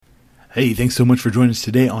Hey, thanks so much for joining us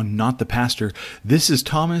today on Not the Pastor. This is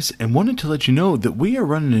Thomas, and wanted to let you know that we are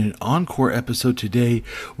running an encore episode today.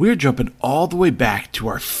 We're jumping all the way back to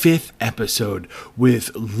our 5th episode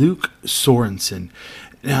with Luke Sorensen.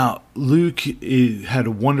 Now, Luke had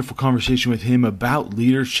a wonderful conversation with him about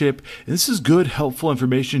leadership, and this is good, helpful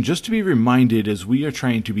information just to be reminded as we are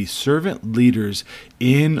trying to be servant leaders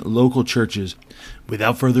in local churches.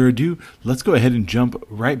 Without further ado, let's go ahead and jump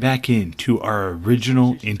right back into our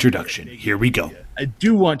original introduction. Here we go. I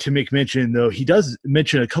do want to make mention, though, he does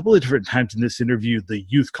mention a couple of different times in this interview the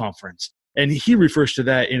youth conference. And he refers to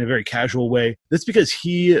that in a very casual way. That's because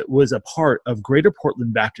he was a part of Greater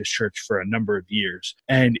Portland Baptist Church for a number of years.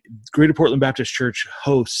 And Greater Portland Baptist Church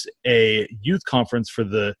hosts a youth conference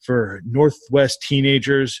for Northwest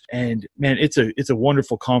teenagers. And man, it's a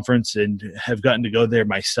wonderful conference, and have gotten to go there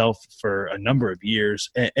myself for a number of years.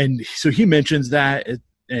 And so he mentions that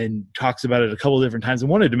and talks about it a couple of different times, and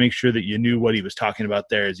wanted to make sure that you knew what he was talking about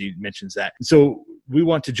there as he mentions that. So we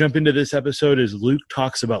want to jump into this episode as Luke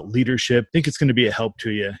talks about leadership. I think it's going to be a help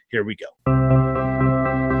to you. Here we go.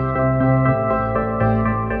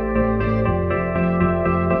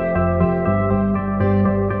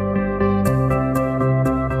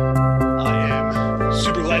 I am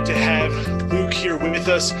super glad to have Luke here with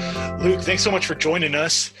us. Luke, thanks so much for joining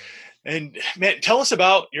us. And man, tell us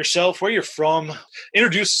about yourself, where you're from.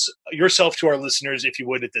 Introduce yourself to our listeners, if you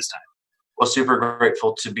would, at this time. Well, super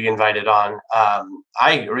grateful to be invited on.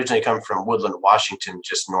 I originally come from Woodland, Washington,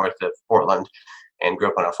 just north of Portland, and grew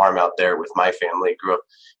up on a farm out there with my family. Grew up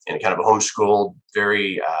in a kind of a homeschooled,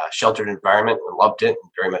 very sheltered environment, and loved it.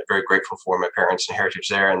 Very grateful for my parents' and heritage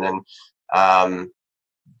there. And then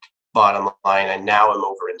bottom line, I now am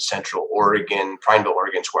over in Central Oregon. Prineville,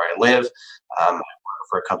 Oregon is where I live. I work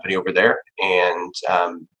for a company over there and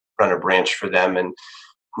run a branch for them, and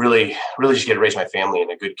really just get to raise my family in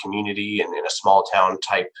a good community and in a small town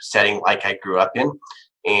type setting like I grew up in,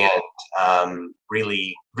 and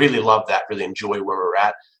really love that, really enjoy where we're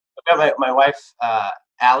at. I've got my wife,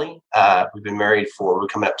 Allie. We've been married we're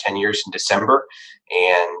coming up 10 years in December,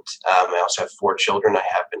 and I also have 4 children. I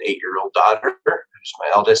have an 8-year-old daughter, who's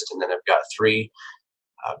my eldest, and then I've got 3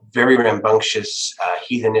 very rambunctious,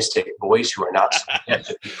 heathenistic boys who are not yet.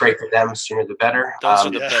 To pray for them, sooner the better. Those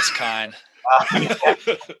are the best kind.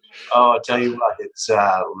 I'll tell you what, it's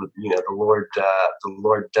the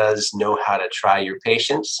Lord does know how to try your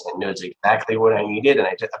patience, and knows exactly what I needed, and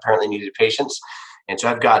I apparently needed patience. And so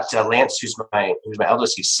I've got Lance, who's my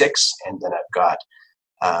eldest. He's 6, and then I've got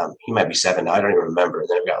he might be 7 now, I don't even remember. And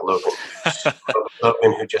then I've got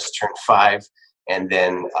Logan, who just turned 5, and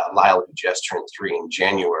then Lyle, who just turned 3 in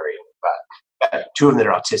January. But 2 of them that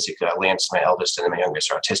are autistic. Lance, my eldest, and then my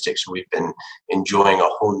youngest are autistic. So we've been enjoying a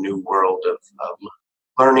whole new world of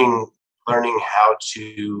learning how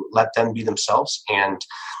to let them be themselves, and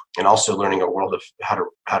also learning a world of how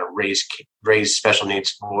to raise special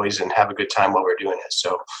needs boys and have a good time while we're doing it.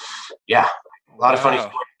 So, yeah, a lot of funny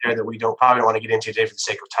stories there that we don't probably want to get into today for the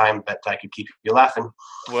sake of time, but I could keep you laughing.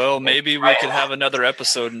 Well, maybe we could have another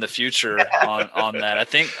episode in the future on that. I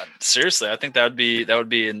think that would be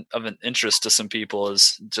of an interest to some people,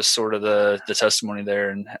 is just sort of the testimony there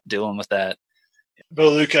and dealing with that. But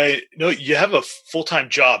Luke, I know you have a full-time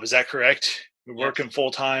job. Is that correct? You're working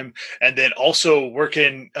full-time, and then also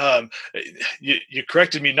working, you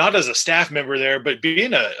corrected me, not as a staff member there, but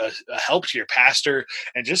being a help to your pastor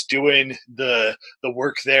and just doing the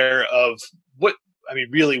work there of what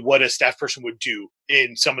a staff person would do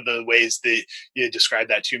in some of the ways that you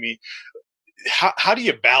described that to me. How do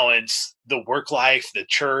you balance the work life, the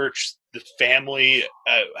church, the family?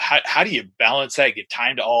 How do you balance that, get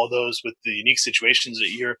time to all those with the unique situations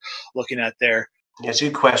that you're looking at there? Yeah, it's a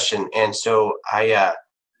good question. And so I've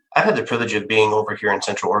had the privilege of being over here in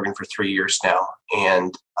Central Oregon for 3 years now,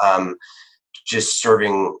 and just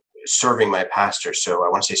serving my pastor. So I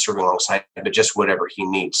want to say serving alongside, but just whatever he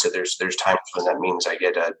needs. So there's times when that means I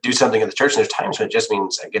get to do something at the church, and there's times when it just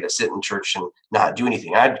means I get to sit in church and not do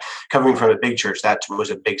anything. Coming from a big church, that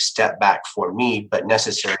was a big step back for me, but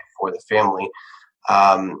necessary for the family.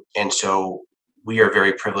 And so we are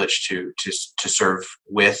very privileged to serve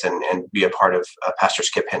with and be a part of Pastor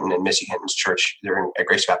Skip Hinton and Missy Hinton's church. They're at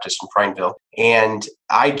Grace Baptist in Prineville. And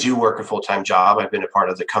I do work a full-time job. I've been a part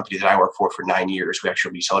of the company that I work for 9 years. We actually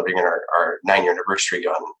will be celebrating our 9-year anniversary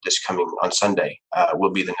on Sunday. Will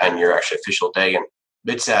be the 9-year actually official day. And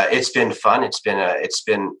it's been fun. It's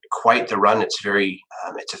been quite the run. It's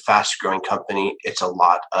it's a fast-growing company. It's a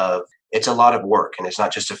lot of work, and it's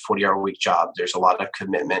not just a 40-hour-a-week job. There's a lot of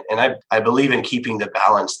commitment. And I believe in keeping the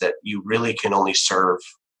balance that you really can only serve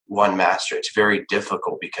one master. It's very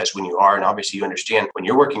difficult because when you are, and obviously you understand when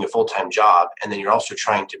you're working a full-time job and then you're also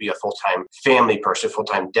trying to be a full-time family person,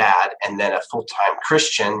 full-time dad, and then a full-time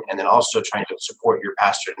Christian, and then also trying to support your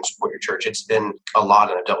pastor and support your church. It's been a lot,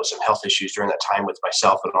 and I've dealt with some health issues during that time with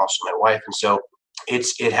myself and also my wife. And so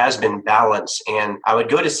it has been balanced. And I would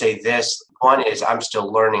go to say this: one is I'm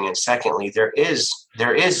still learning, and secondly, there is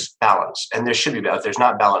balance, and there should be balance. If there's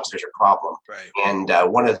not balance, there's a problem. Right. And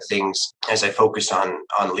one of the things, as I focus on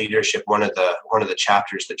leadership, one of the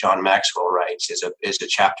chapters that John Maxwell writes is a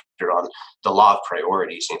chapter on the law of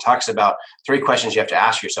priorities. And he talks about 3 questions you have to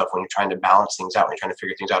ask yourself when you're trying to balance things out, when you're trying to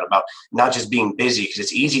figure things out, about not just being busy, because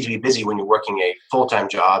it's easy to be busy when you're working a full-time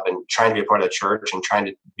job and trying to be a part of the church and trying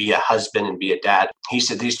to be a husband and be a dad. He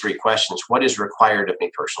said these 3 questions: what is required of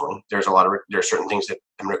me personally? There are certain things that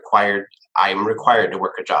I am required to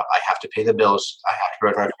work a job. I have to pay the bills. I have to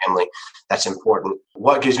provide my family. That's important.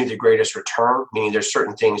 What gives me the greatest return? Meaning there's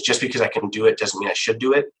certain things, just because I can do it doesn't mean I should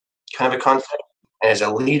do it, kind of a concept. And as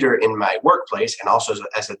a leader in my workplace, and also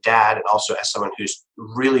as a dad, and also as someone who's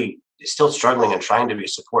really still struggling and trying to be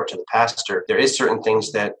support to the pastor, there is certain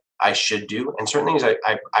things that I should do, and certain things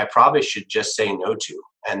I probably should just say no to.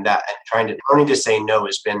 And learning to say no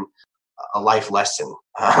has been a life lesson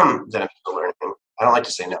that I'm still learning. I don't like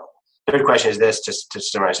to say no. Third question is this, just to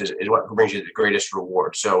summarize, is what brings you the greatest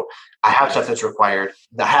reward. So I have stuff that's required.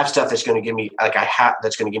 I have stuff that's going to give me,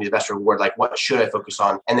 that's going to give me the best reward. Like, what should I focus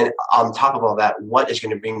on? And then on top of all that, what is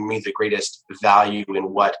going to bring me the greatest value,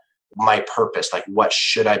 and what my purpose, like what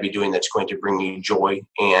should I be doing that's going to bring me joy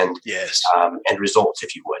and results,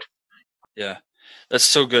 if you would. Yeah. That's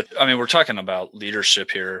so good. I mean, we're talking about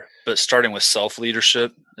leadership here, but starting with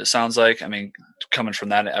self-leadership, it sounds like. I mean, coming from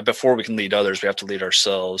that, before we can lead others, we have to lead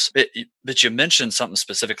ourselves. But you mentioned something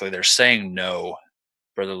specifically there, saying no,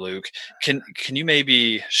 Brother Luke. Can you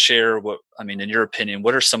maybe share in your opinion,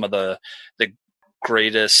 what are some of the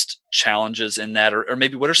greatest challenges in that, or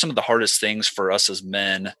maybe what are some of the hardest things for us as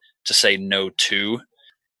men to say no to?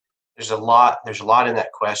 There's a lot in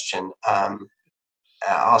that question.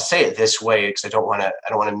 I'll say it this way, because I don't want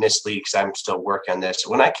to mislead, because I'm still working on this.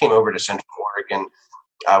 When I came over to Central Oregon,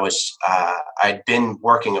 I'd been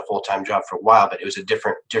working a full-time job for a while, but it was a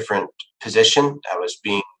different position. I was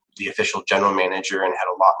being the official general manager and had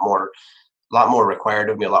a lot more required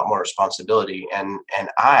of me, a lot more responsibility. And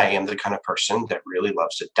I am the kind of person that really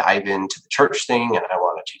loves to dive into the church thing, and I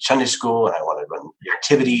want to teach Sunday school, and I want to run the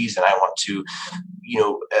activities, and I want to,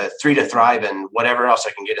 3 to thrive and whatever else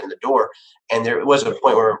I can get in the door. And there was a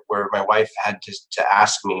point where my wife had to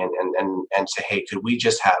ask me and say, hey, could we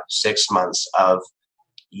just have 6 months of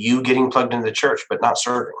you getting plugged into the church, but not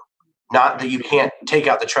serving? Not that you can't take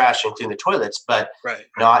out the trash and clean the toilets, but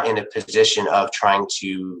not in a position of trying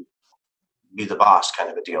to be the boss, kind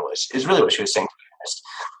of a deal is really what she was saying.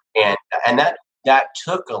 And that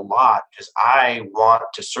took a lot, because I want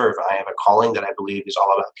to serve. I have a calling that I believe is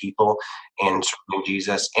all about people and serving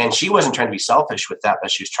Jesus. And she wasn't trying to be selfish with that, but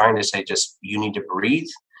she was trying to say, just, you need to breathe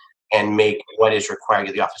and make what is required to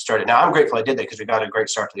get the office started. Now, I'm grateful I did that, because we got a great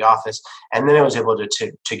start to the office. And then I was able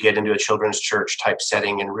to get into a children's church type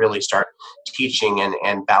setting and really start teaching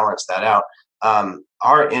and balance that out.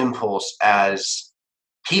 Our impulse as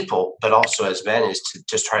people, but also as men, is to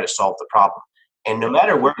just try to solve the problem. And no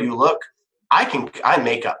matter where you look, I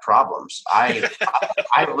make up problems. I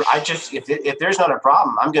just, if there's not a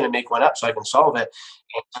problem, I'm going to make one up so I can solve it.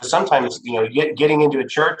 And so sometimes, getting into a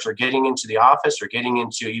church, or getting into the office, or getting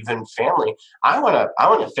into even family, I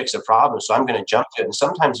want to fix a problem, so I'm going to jump to it. And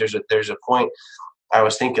sometimes there's a point. I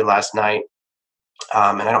was thinking last night,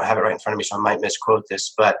 and I don't have it right in front of me, so I might misquote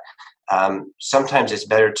this, but sometimes it's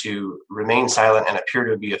better to remain silent and appear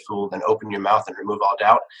to be a fool than open your mouth and remove all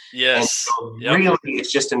doubt. Yes. And so really,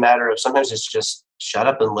 it's just a matter of, sometimes it's just shut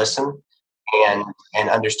up and listen and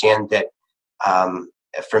understand that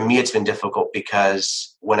for me, it's been difficult,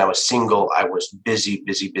 because when I was single, I was busy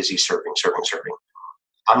serving.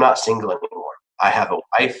 I'm not single anymore. I have a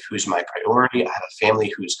wife who's my priority. I have a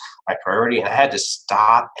family who's my priority. And I had to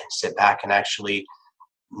stop and sit back and actually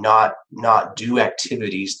not do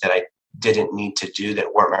activities that I didn't need to do,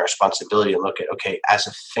 that weren't my responsibility, and look at, okay, as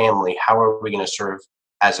a family, how are we going to serve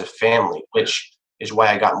as a family? Which is why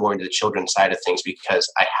I got more into the children's side of things,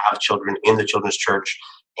 because I have children in the children's church,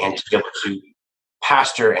 and to be able to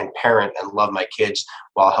pastor and parent and love my kids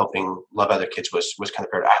while helping love other kids was kind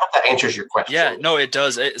of. I hope that answers your question. Yeah, no, it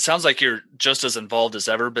does. It sounds like you're just as involved as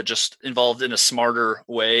ever, but just involved in a smarter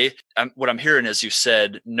way. What I'm hearing is you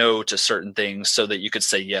said no to certain things so that you could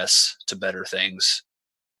say yes to better things.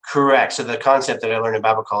 Correct. So the concept that I learned in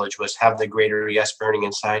Bible college was have the greater yes burning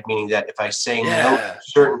inside, meaning that if I say no to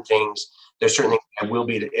certain things, there's certain things I will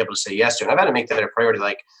be able to say yes to. And I've had to make that a priority.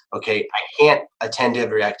 Like, okay, I can't attend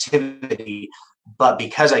every activity, but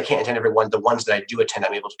because I can't attend every one, the ones that I do attend,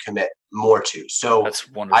 I'm able to commit more to. So that's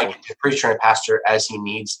wonderful. I can preach and pastor as he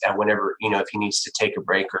needs, and whenever, if he needs to take a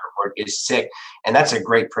break or is sick. And that's a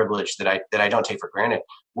great privilege that I don't take for granted.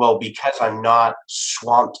 Well, because I'm not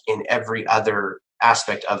swamped in every other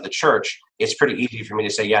aspect of the church, it's pretty easy for me to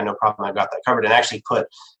say, yeah, no problem, I've got that covered, and actually put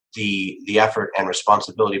the effort and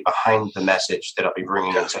responsibility behind the message that I'll be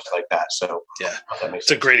bringing and such like that. So yeah,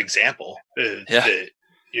 it's a great example.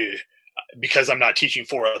 Because I'm not teaching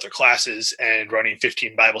 4 other classes and running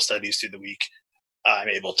 15 Bible studies through the week, I'm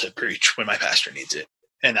able to preach when my pastor needs it.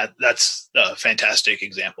 And that's a fantastic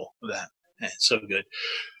example of that. And so good.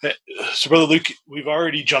 So Brother Luke, we've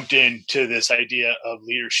already jumped into this idea of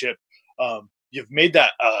leadership. You've made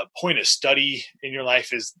that point of study in your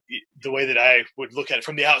life is the way that I would look at it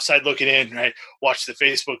from the outside looking in, right? Watch the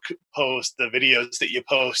Facebook post, the videos that you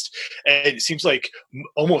post. And it seems like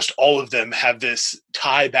almost all of them have this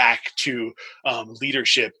tie back to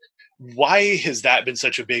leadership. Why has that been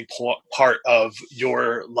such a big part of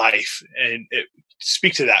your life? And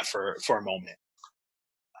speak to that for a moment.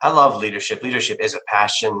 I love leadership. Leadership is a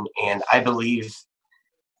passion, and I believe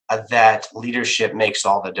that leadership makes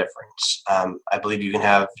all the difference. I believe you can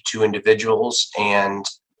have 2 individuals and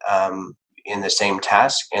in the same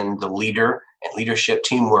task, and the leader and leadership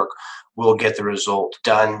teamwork will get the result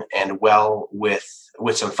done and well with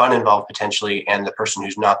some fun involved potentially, and the person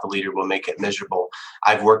who's not the leader will make it miserable.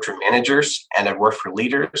 I've worked for managers and I've worked for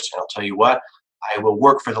leaders, and I'll tell you what, I will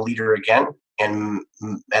work for the leader again. And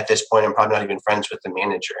at this point, I'm probably not even friends with the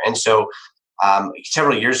manager. And so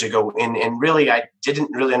several years ago, and really, I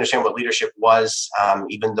didn't really understand what leadership was,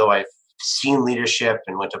 even though I've seen leadership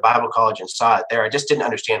and went to Bible college and saw it there. I just didn't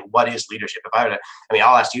understand what is leadership. I'll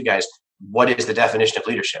ask you guys, what is the definition of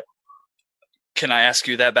leadership? Can I ask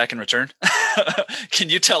you that back in return? Can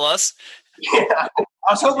you tell us? Yeah,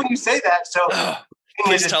 I was hoping you say that. So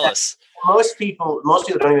please tell us. Most people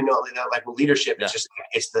don't even know like leadership is just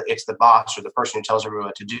it's the boss or the person who tells everyone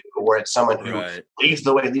what to do, or it's someone who leads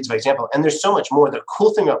the way, leads by example. And there's so much more. The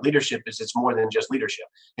cool thing about leadership is it's more than just leadership.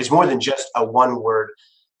 It's more than just a one-word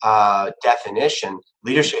definition.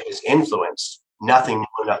 Leadership is influence, nothing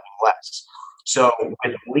more, nothing less. So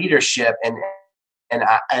with leadership and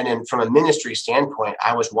from a ministry standpoint,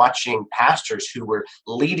 I was watching pastors who were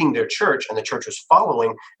leading their church, and the church was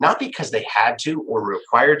following, not because they had to or were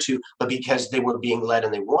required to, but because they were being led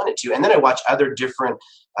and they wanted to. And then I watched other different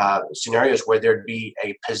scenarios where there'd be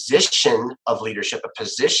a position of leadership, a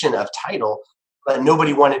position of title, but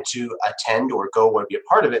nobody wanted to attend or go or be a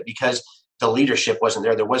part of it because the leadership wasn't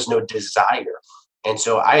there. There was no desire. And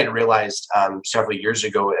so I had realized several years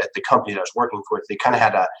ago at the company that I was working for, they kind of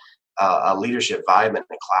had a leadership vibe in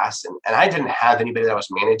the class. And I didn't have anybody that I was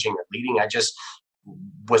managing or leading. I just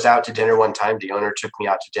was out to dinner one time. The owner took me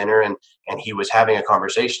out to dinner and he was having a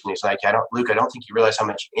conversation. He's like, Luke, I don't think you realize how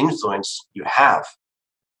much influence you have.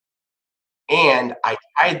 And I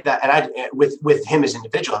tried that, and I with him as an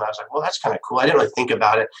individual, and I was like, well, that's kind of cool. I didn't really think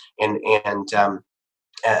about it. And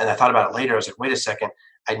I thought about it later. I was like, wait a second.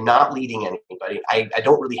 I'm not leading anybody. I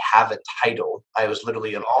don't really have a title. I was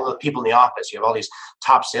literally, of all the people in the office, you have all these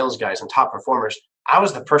top sales guys and top performers. I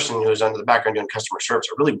was the person who was under the background doing customer service.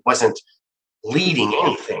 I really wasn't leading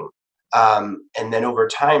anything. And then over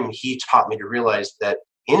time, he taught me to realize that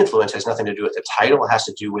influence has nothing to do with the title. It has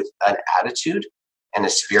to do with an attitude and a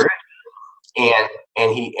spirit.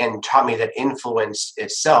 And taught me that influence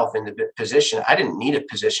itself in the position, I didn't need a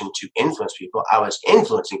position to influence people. I was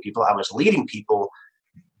influencing people. I was leading people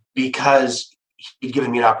because he'd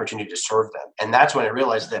given me an opportunity to serve them. And that's when I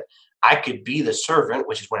realized that I could be the servant,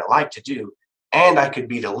 which is what I like to do, and I could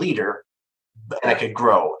be the leader, and I could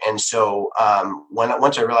grow. And so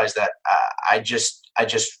once I realized that, I just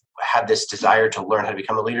had this desire to learn how to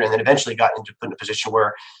become a leader, and then eventually got put in a position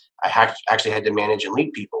where I actually had to manage and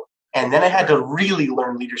lead people. And then I had to really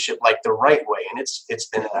learn leadership like the right way, and it's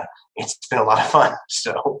been a lot of fun.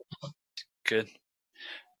 So good.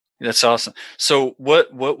 That's awesome. So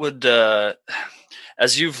what would,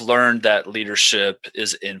 as you've learned that leadership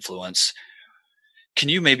is influence, can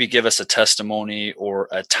you maybe give us a testimony or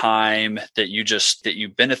a time that you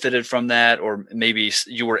benefited from that, or maybe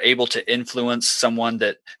you were able to influence someone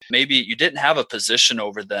that maybe you didn't have a position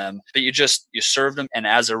over them, but you served them, and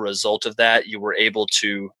as a result of that, you were able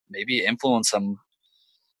to maybe influence them?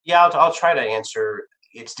 Yeah, I'll try to answer.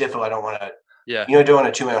 It's difficult. I don't want to. Yeah. Don't want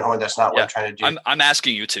to toot my own horn. That's not what I'm trying to do. I'm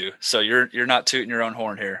asking you to. So you're not tooting your own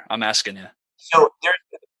horn here. I'm asking you. So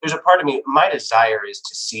there's a part of me, my desire is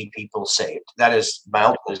to see people saved. That is my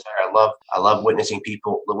ultimate desire. I love witnessing to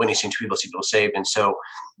people see people saved. And so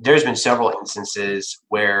there's been several instances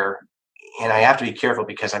where, and I have to be careful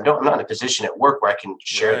because I'm not in a position at work where I can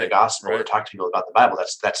share the gospel or talk to people about the Bible.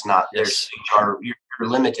 That's not, you're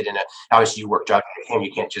limited in it. Obviously you work job,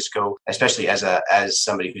 you can't just go, especially as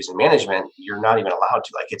somebody who's in management, you're not even allowed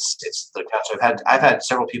to. Like it's the, so I've had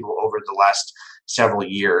several people over the last several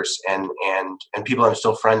years and people I'm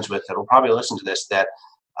still friends with that will probably listen to this that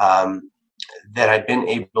I've been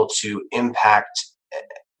able to impact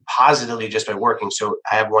positively just by working. So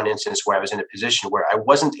I have one instance where I was in a position where I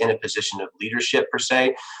wasn't in a position of leadership per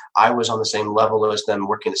se. I was on the same level as them,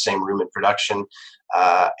 working in the same room in production.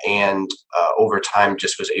 And over time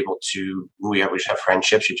just was able to, we have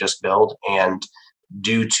friendships you just build. And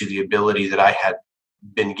due to the ability that I had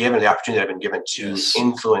been given, the opportunity that I've been given to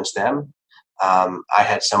influence them, I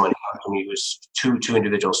had someone come to me, who was two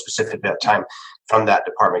individuals specific at that time from that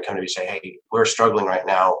department come to me and say, hey, we're struggling right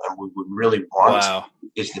now and we would really want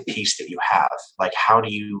is the peace that you have. Like, how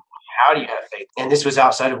do you have faith? And this was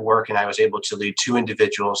outside of work, and I was able to lead two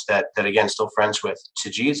individuals that again, still friends with, to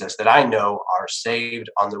Jesus, that I know are saved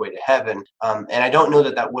on their way to heaven. And I don't know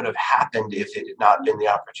that would have happened if it had not been the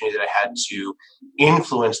opportunity that I had to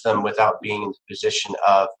influence them without being in the position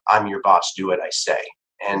of, I'm your boss, do what I say.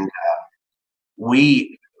 And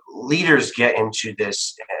we leaders get into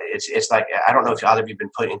this. It's like, I don't know if either of you have been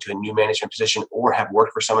put into a new management position or have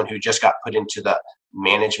worked for someone who just got put into the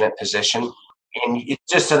management position. And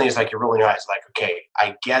it's just something that's like, you're rolling your eyes like, okay,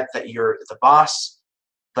 I get that you're the boss,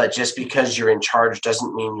 but just because you're in charge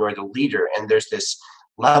doesn't mean you're the leader. And there's this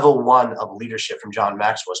level one of leadership from John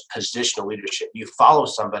Maxwell's positional leadership. You follow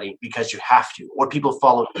somebody because you have to, or people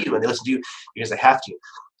follow you and they listen to you because they have to.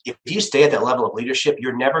 If you stay at that level of leadership,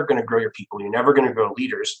 you're never going to grow your people. You're never going to grow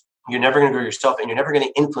leaders. You're never going to grow yourself, and you're never going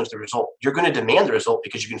to influence the result. You're going to demand the result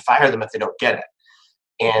because you can fire them if they don't get it.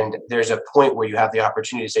 And there's a point where you have the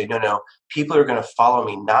opportunity to say, no, people are going to follow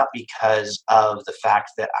me not because of the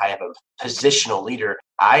fact that I am a positional leader.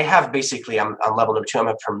 I have basically, I'm on level number 2, I'm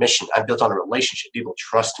a permission. I'm built on a relationship. People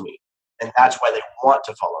trust me. And that's why they want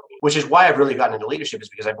to follow me, which is why I've really gotten into leadership, is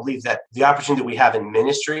because I believe that the opportunity that we have in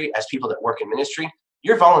ministry as people that work in ministry,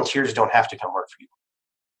 your volunteers don't have to come work for you.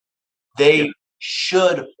 They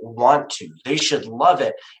should want to. They should love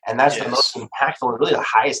it. And that's the most impactful and really the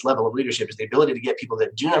highest level of leadership, is the ability to get people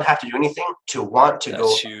that do not have to do anything to want to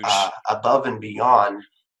go above and beyond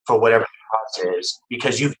for whatever the cause is,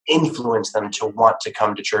 because you've influenced them to want to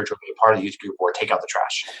come to church or be a part of the youth group or take out the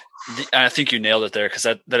trash. I think you nailed it there, because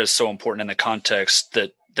that is so important in the context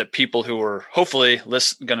that people who are hopefully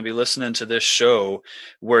going to be listening to this show,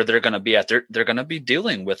 where they're going to be at, they're going to be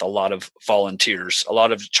dealing with a lot of volunteers, a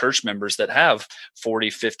lot of church members that have 40,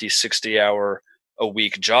 50, 60 hour a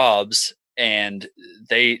week jobs, and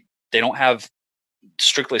they don't have,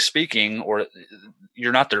 strictly speaking, or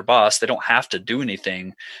you're not their boss, they don't have to do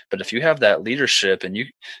anything. But if you have that leadership and you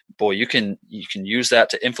can use that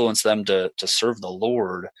to influence them to serve the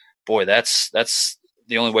Lord, boy, that's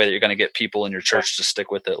the only way that you're going to get people in your church to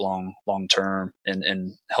stick with it long term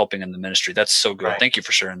and helping in the ministry. That's so good. Right. Thank you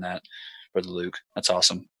for sharing that, Brother Luke. That's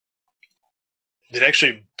awesome. That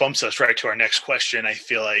actually bumps us right to our next question. I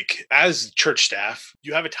feel like as church staff,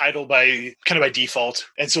 you have a title by default.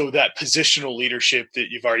 And so that positional leadership that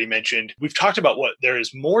you've already mentioned, we've talked about what there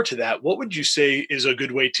is more to that. What would you say is a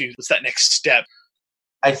good way to, what's that next step?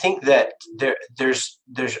 I think that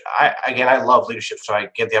I love leadership, so I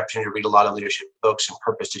get the opportunity to read a lot of leadership books and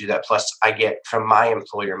purpose to do that. Plus, I get from my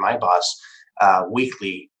employer, my boss,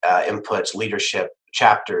 weekly inputs, leadership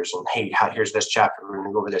chapters, and hey, here's this chapter. We're going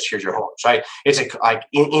to go over this. Here's your homework. So it's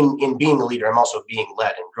in being a leader, I'm also being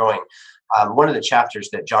led and growing. One of the chapters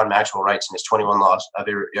that John Maxwell writes in his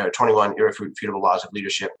 21 irrefutable laws of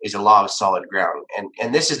leadership is a law of solid ground,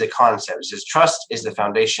 and this is the concept. It says trust is the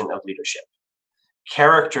foundation of leadership.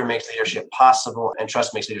 Character makes leadership possible, and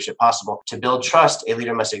trust makes leadership possible. To build trust, a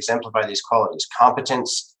leader must exemplify these qualities: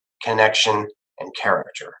 competence, connection, and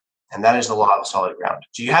character. And that is the law of solid ground.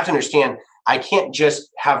 So you have to understand, I can't just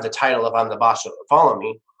have the title of I'm the boss, so follow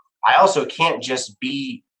me. I also can't just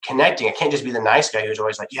be connecting. I can't just be the nice guy who's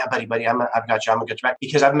always like, yeah, buddy, I've got you. I'm going to get you back.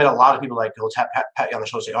 Because I've met a lot of people like, pat you on the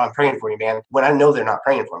shoulder, say, oh, I'm praying for you, man, when I know they're not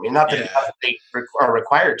praying for me. Not that they are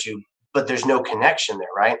required to, but there's no connection there,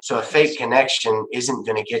 right? So a fake connection isn't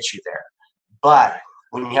going to get you there. But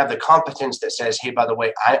when you have the competence that says, hey, by the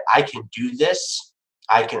way, I can do this,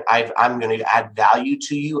 I'm going to add value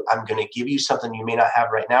to you. I'm going to give you something you may not have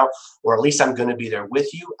right now, or at least I'm going to be there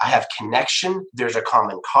with you. I have connection. There's a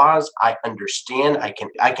common cause. I understand. I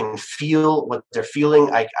can feel what they're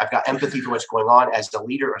feeling. I've got empathy for what's going on as the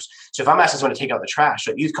leader. So if I'm asking someone to take out the trash,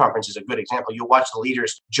 at youth conference is a good example. You'll watch the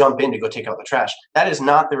leaders jump in to go take out the trash. That is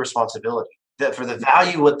not their responsibility. For the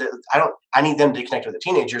value I need them to connect with the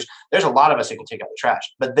teenagers. There's a lot of us who can take out the trash,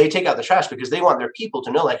 but they take out the trash because they want their people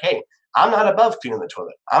to know, like, hey, I'm not above cleaning the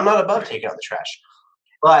toilet. I'm not above taking out the trash.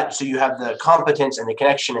 But so you have the competence and the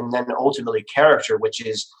connection, and then ultimately character, which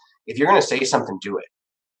is, if you're going to say something, do it.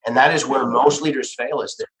 And that is where most leaders fail,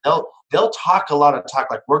 is that they'll talk a lot of talk,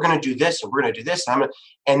 like, we're going to do this and we're going to do this,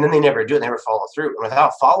 and then they never do it. They never follow through. And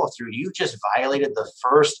without follow through, you just violated the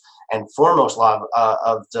first and foremost law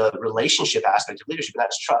of the relationship aspect of leadership, and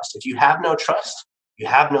that's trust. If you have no trust, you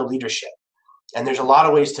have no leadership. And there's a lot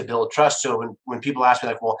of ways to build trust. So when people ask me,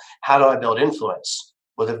 like, well, how do I build influence?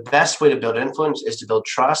 Well, the best way to build influence is to build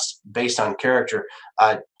trust based on character.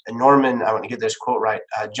 Norman, I want to get this quote right.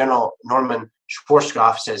 General Norman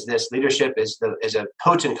Schwarzkopf says this: leadership is a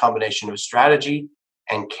potent combination of strategy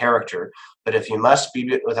and character. But if you must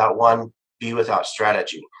be without one, be without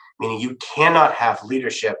strategy. Meaning you cannot have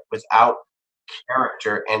leadership without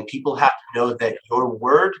character, and people have to know that your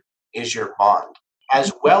word is your bond,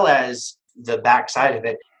 as well as the backside of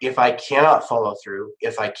it. If I cannot follow through,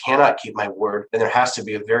 if I cannot keep my word, then there has to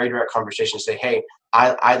be a very direct conversation to say, hey,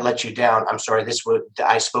 I let you down. I'm sorry.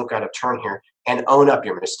 I spoke out of turn here, and own up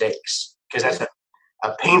your mistakes. Because that's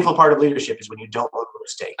a painful part of leadership, is when you don't own a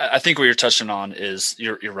mistake. I think what you're touching on is,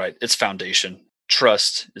 you're right. It's foundation.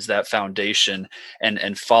 Trust is that foundation,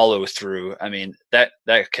 and follow through. I mean, that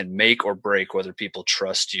can make or break whether people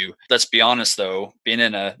trust you. Let's be honest, though, being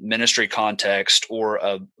in a ministry context or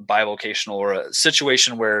a bivocational or a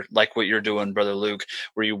situation where, like what you're doing, Brother Luke,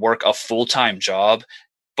 where you work a full-time job,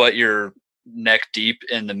 but you're neck deep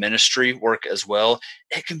in the ministry work as well,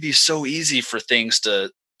 it can be so easy for things to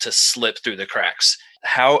slip through the cracks.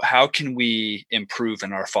 How can we improve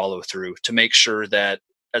in our follow through to make sure that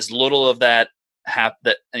as little of that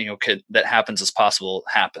that happens as possible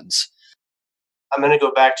happens? I'm going to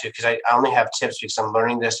go back to, because I only have tips because I'm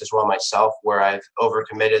learning this as well myself, where I've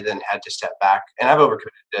overcommitted and had to step back. And I've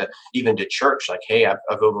overcommitted even to church, like, hey, I've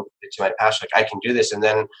overcommitted to my pastor, like, I can do this, and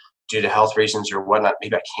then due to health reasons or whatnot,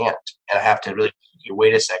 maybe I can't, and I have to really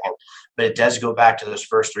wait a second. But it does go back to those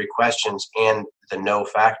first three questions and the no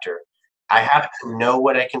factor. I have to know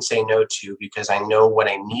what I can say no to, because I know what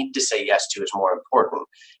I need to say yes to is more important.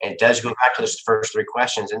 And it does go back to those first three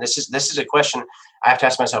questions. And this is a question I have to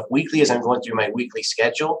ask myself weekly as I'm going through my weekly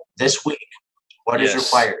schedule. This week, what is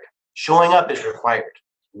required? Showing up is required.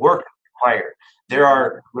 Work is required. There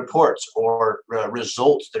are reports or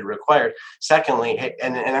results that are required. Secondly,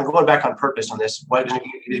 and I'm going back on purpose on this, what is going to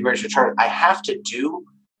give you the greatest return? I have to do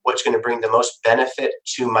what's going to bring the most benefit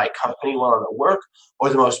to my company while I'm at work, or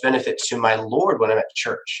the most benefit to my Lord when I'm at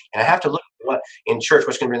church. And I have to look at what in church,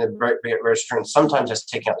 what's going to bring the greatest return. Sometimes that's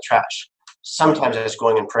taking out the trash. Sometimes that's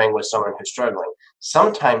going and praying with someone who's struggling.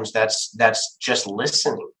 Sometimes that's just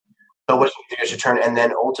listening. But what's the greatest return? And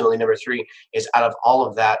then ultimately, number three is, out of all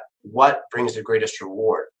of that, what brings the greatest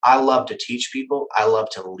reward? I love to teach people. I love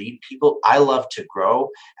to lead people. I love to grow.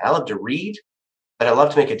 And I love to read, but I love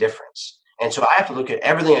to make a difference. And so I have to look at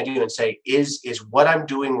everything I do and say, is what I'm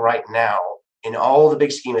doing right now, in all the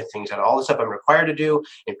big scheme of things, out of all the stuff I'm required to do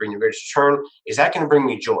and bring the greatest return, is that going to bring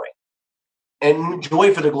me joy? And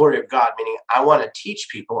joy for the glory of God, meaning I want to teach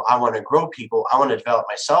people, I want to grow people, I want to develop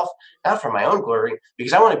myself, not for my own glory,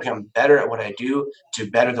 because I want to become better at what I do to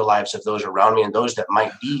better the lives of those around me and those that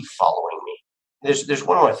might be following me. There's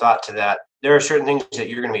one more thought to that. There are certain things that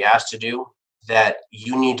you're going to be asked to do that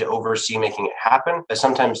you need to oversee making it happen, but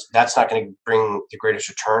sometimes that's not going to bring the greatest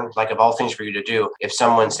return. Like, of all things for you to do, if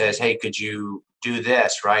someone says, hey, could you do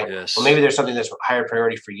this, right? Yes. Well, maybe there's something that's higher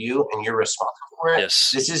priority for you and you're responsible for it.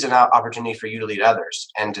 Yes. This is an opportunity for you to lead others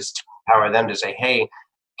and just to empower them to say, hey,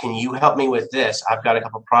 can you help me with this? I've got a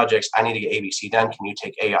couple projects. I need to get ABC done. Can you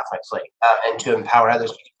take A off my plate? And to empower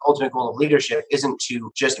others. The ultimate goal of leadership isn't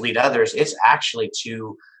to just lead others. It's actually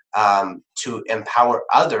to empower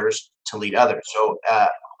others to lead others. So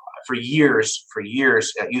for years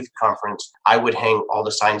at youth conference, I would hang all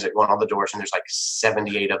the signs that go on all the doors, and there's like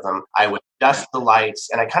 78 of them. I would dust the lights,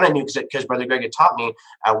 and I kind of knew, because Brother Greg had taught me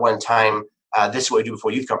at one time, this is what we do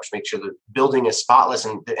before youth conference, make sure the building is spotless,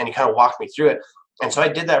 and he kind of walked me through it. And so I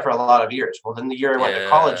did that for a lot of years. Well, then the year I went to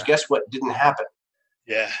college, guess what didn't happen?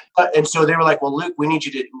 Yeah. And so they were like, well, Luke,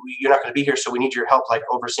 you're not going to be here, so we need your help, like,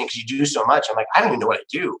 overseeing, because you do so much. I'm like, I don't even know what I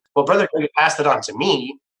do. Well, Brother Greg passed it on to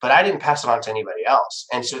me. but I didn't pass it on to anybody else.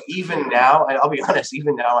 And so even now, and I'll be honest,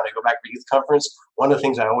 even now when I go back for youth conference, one of the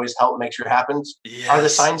things I always help make sure happens are the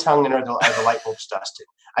signs hung and are the light bulbs dusted.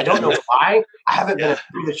 I don't know why. I haven't been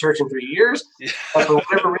through the church in 3 years, but for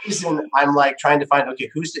whatever reason, I'm like trying to find, okay,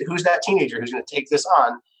 who's that teenager who's going to take this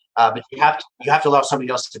on? But you have to allow somebody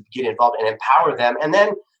else to get involved and empower them, and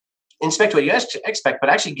then inspect what you expect, but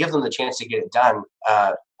actually give them the chance to get it done.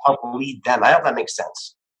 Help lead them. I hope that makes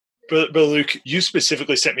sense. Brother Luke, you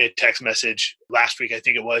specifically sent me a text message last week, I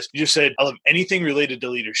think it was. You just said, I love anything related to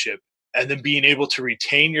leadership, and then being able to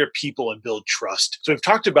retain your people and build trust. So we've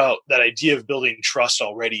talked about that idea of building trust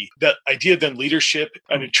already. That idea of then leadership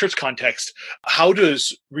in a church context, how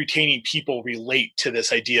does retaining people relate to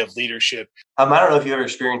this idea of leadership? I don't know if you ever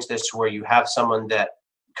experienced this where you have someone that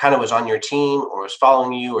kind of was on your team or was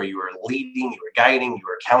following you, or you were leading, you were guiding, you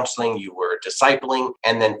were counseling, you were discipling,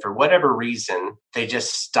 and then for whatever reason, they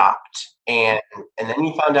just stopped. And then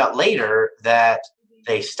you found out later that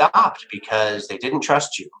they stopped because they didn't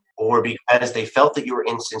trust you, or because they felt that you were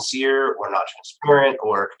insincere or not transparent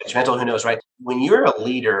or judgmental, who knows, right? When you're a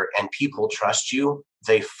leader and people trust you,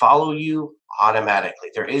 they follow you automatically.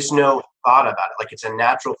 There is no thought about it. Like, it's a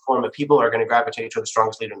natural form of people are going to gravitate to the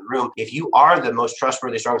strongest leader in the room. If you are the most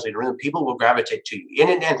trustworthy, strongest leader in the room, people will gravitate to you.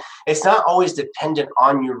 And it's not always dependent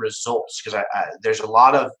on your results, because there's a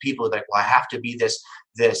lot of people that, well, I have to be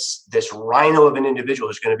this rhino of an individual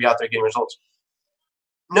who's going to be out there getting results.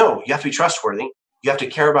 No, you have to be trustworthy. You have to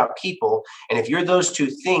care about people. And if you're those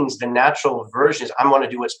two things, the natural version is I want to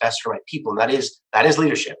do what's best for my people. And that is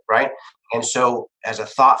leadership, right? And so as a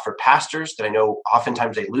thought for pastors that I know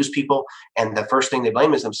oftentimes they lose people, and the first thing they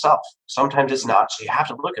blame is themselves. Sometimes it's not. So you have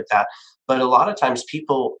to look at that. But a lot of times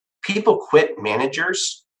people quit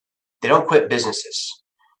managers. They don't quit businesses.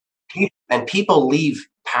 And people leave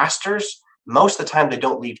pastors. Most of the time they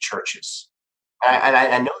don't leave churches. And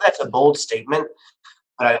I know that's a bold statement,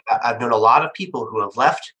 but I've known a lot of people who have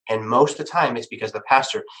left, and most of the time it's because of the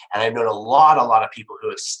pastor. And I've known a lot of people who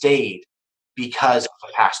have stayed because of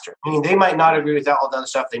the pastor. I mean, they might not agree with all the other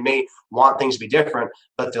stuff. They may want things to be different,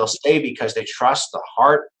 but they'll stay because they trust the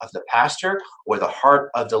heart of the pastor or the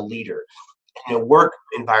heart of the leader. In a work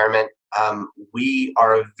environment, we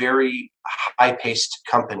are a very high-paced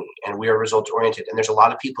company, and we are results-oriented. And there's a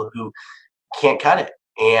lot of people who can't cut it.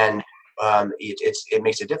 And it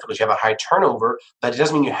makes it difficult. You have a high turnover, but it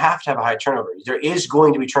doesn't mean you have to have a high turnover. There is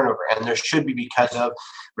going to be turnover, and there should be, because of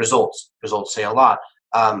results. Results say a lot.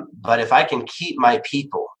 But if I can keep my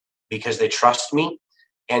people because they trust me,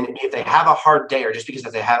 and if they have a hard day, or just because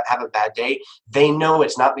they have a bad day, they know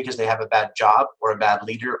it's not because they have a bad job or a bad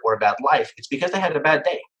leader or a bad life. It's because they had a bad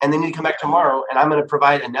day, and they need to come back tomorrow, and I'm going to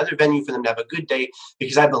provide another venue for them to have a good day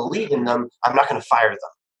because I believe in them. I'm not going to fire them.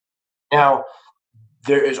 Now,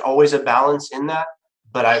 there is always a balance in that,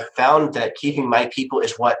 but I've found that keeping my people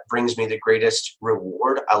is what brings me the greatest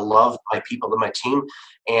reward. I love my people and my team.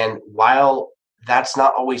 And while that's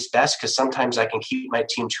not always best, because sometimes I can keep my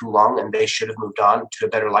team too long and they should have moved on to a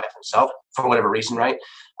better life themselves for whatever reason, right?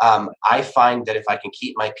 I find that if I can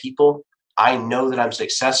keep my people, I know that I'm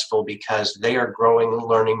successful because they are growing,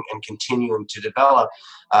 learning, and continuing to develop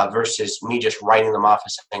versus me just writing them off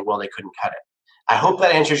and saying, well, they couldn't cut it. I hope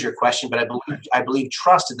that answers your question, but I believe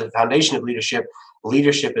trust is the foundation of leadership.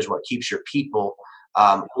 Leadership is what keeps your people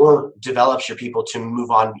or develops your people to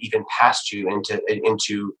move on even past you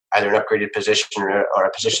into either an upgraded position or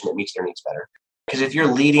a position that meets their needs better. Because if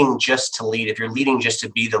you're leading just to lead, if you're leading just to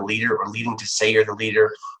be the leader, or leading to say you're the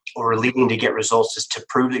leader, or leading to get results just to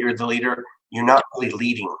prove that you're the leader, you're not really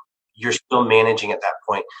leading. You're still managing at that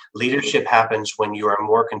point. Leadership happens when you are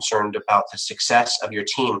more concerned about the success of your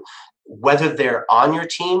team, whether they're on your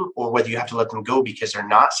team or whether you have to let them go because they're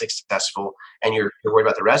not successful and you're worried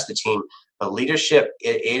about the rest of the team. But leadership,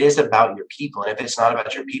 it is about your people. And if it's not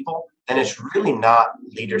about your people, then it's really not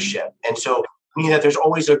leadership. And so, meaning that there's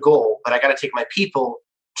always a goal, but I got to take my people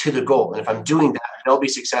to the goal. And if I'm doing that, they'll be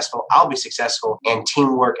successful, I'll be successful, and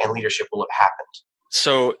teamwork and leadership will have happened.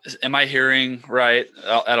 So am I hearing right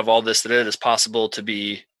out of all this that it is possible to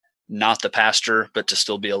be not the pastor, but to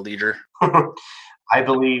still be a leader? I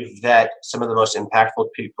believe that some of the most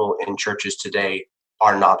impactful people in churches today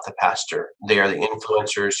are not the pastor. They are the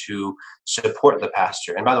influencers who support the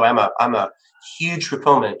pastor. And by the way, I'm a huge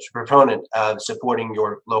proponent of supporting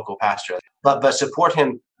your local pastor, but support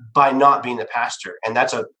him by not being the pastor. And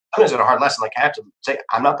that's sometimes a hard lesson. Like, I have to say,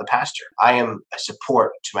 I'm not the pastor. I am a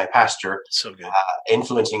support to my pastor. So good.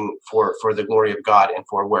 Influencing for the glory of God and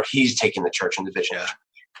for where he's taking the church and the vision.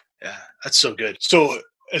 Yeah, that's so good. So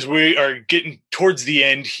as we are getting towards the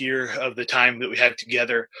end here of the time that we have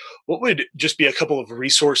together, what would just be a couple of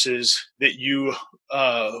resources that you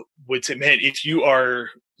would say, man, if you are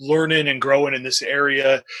learning and growing in this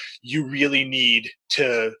area, you really need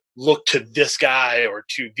to look to this guy or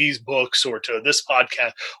to these books or to this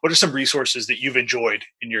podcast? What are some resources that you've enjoyed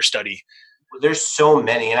in your study? There's so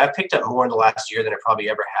many, and I've picked up more in the last year than I probably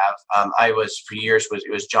ever have. I was for years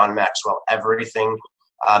it was John Maxwell everything,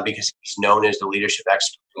 because he's known as the leadership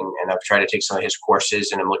expert, and I've tried to take some of his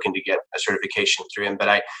courses, and I'm looking to get a certification through him. But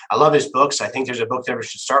I love his books. I think there's a book that we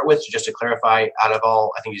should start with. Just to clarify, out of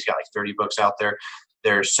all, I think he's got like 30 books out there.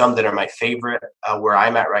 There's some that are my favorite where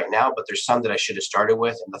I'm at right now, but there's some that I should have started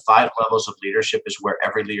with. And the 5 levels of leadership is where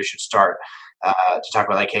every leader should start, to talk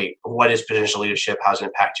about like, hey, what is potential leadership? How does it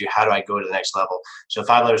impact you? How do I go to the next level? So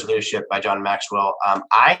 5 Levels of Leadership by John Maxwell.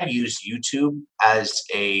 I use YouTube as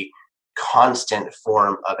a constant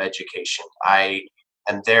form of education.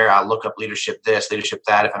 And there I'll look up leadership this, leadership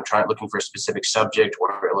that. If I'm looking for a specific subject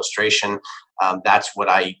or illustration, that's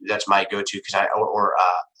my go-to, because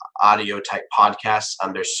audio type podcasts.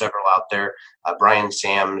 There's several out there.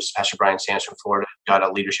 Pastor Brian Sams from Florida got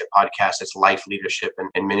a leadership podcast. It's life leadership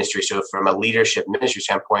and ministry. So from a leadership ministry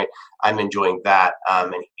standpoint, I'm enjoying that.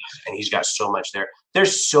 And he's got so much there.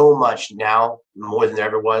 There's so much now, more than there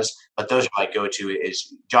ever was, but those are my go-to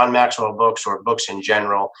is John Maxwell books or books in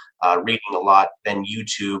general, reading a lot, then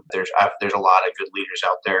YouTube. There's a lot of good leaders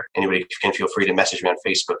out there. Anybody can feel free to message me on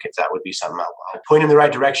Facebook if that would be something I'll point in the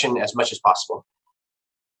right direction as much as possible.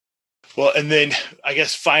 Well, and then I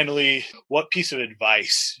guess finally, what piece of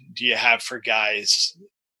advice do you have for guys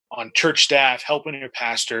on church staff, helping your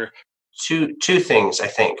pastor? Two things, I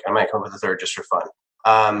think. I might come up with a third just for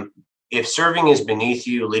fun. If serving is beneath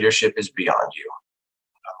you, leadership is beyond you.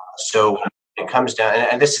 So it comes down, and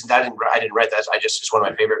I didn't write that. It's one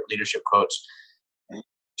of my favorite leadership quotes.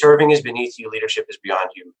 Serving is beneath you, leadership is beyond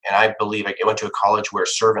you. And I believe I went to a college where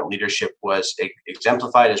servant leadership was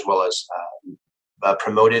exemplified as well as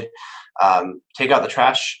promoted. Take out the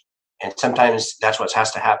trash, and sometimes that's what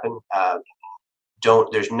has to happen.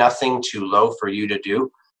 There's nothing too low for you to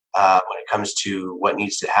do when it comes to what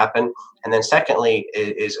needs to happen. And then secondly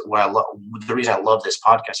is what I love. The reason I love this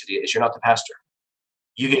podcast idea is you're not the pastor.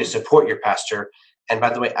 You get to support your pastor. And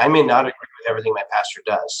by the way, I may not agree with everything my pastor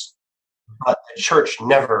does, but the church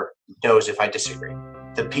never knows if I disagree.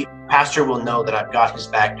 The pastor will know that I've got his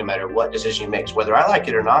back no matter what decision he makes, whether I like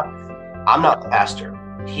it or not. I'm not the pastor.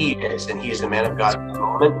 He is, and he is the man of God at the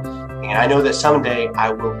moment. And I know that someday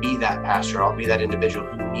I will be that pastor. I'll be that individual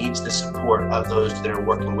who needs the support of those that are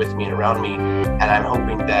working with me and around me. And I'm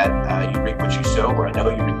hoping that you reap what you sow, or I know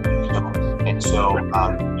you reap what you sow. And so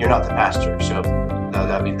you're not the pastor. So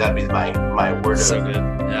that'd be my word so of good.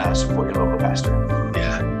 Yeah. Support your local pastor.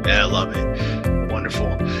 Yeah, I love it.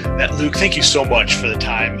 Wonderful. Luke, thank you so much for the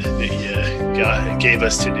time that you gave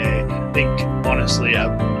us today. I think, honestly,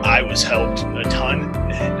 I was helped a ton,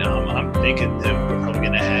 and I'm thinking that we're probably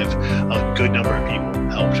going to have a good number of people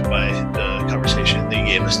helped by the conversation that you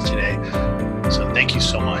gave us today. So thank you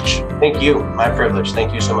so much. Thank you. My privilege.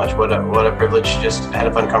 Thank you so much. What a privilege. Just had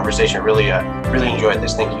a fun conversation. Really enjoyed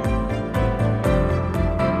this. Thank you.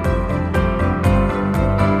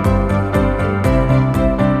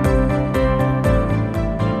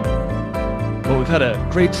 We've had a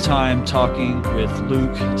great time talking with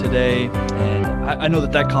Luke today, and I know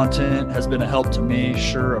that content has been a help to me.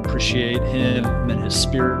 Sure, appreciate him and his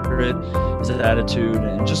spirit, his attitude,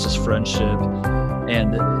 and just his friendship.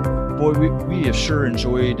 And boy, we have sure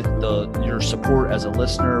enjoyed your support as a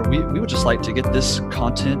listener. We would just like to get this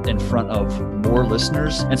content in front of more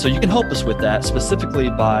listeners. And so you can help us with that, specifically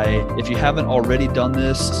by, if you haven't already done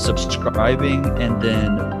this, subscribing and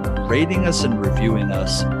then rating us and reviewing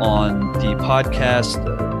us on the podcast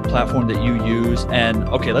platform that you use. And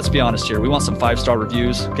okay, let's be honest here. We want some 5-star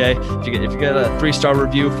reviews. Okay. If you get a 3-star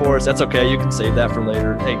review for us, that's okay. You can save that for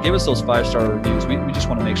later. Hey, give us those 5-star reviews. We just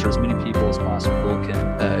want to make sure as many people as possible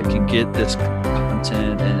can get this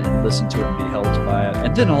content and listen to it and be helped by it.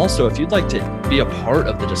 And then also, if you'd like to be a part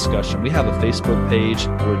of the discussion, we have a Facebook page.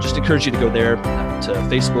 I would just encourage you to go there to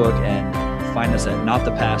Facebook and find us at Not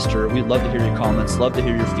the Pastor. We'd love to hear your comments, love to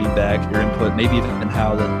hear your feedback, your input, maybe even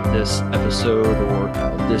how this episode or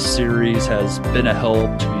this series has been a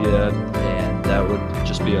help to you, and that would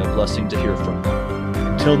just be a blessing to hear from you.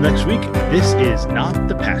 Until next week, this is Not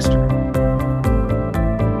the Pastor.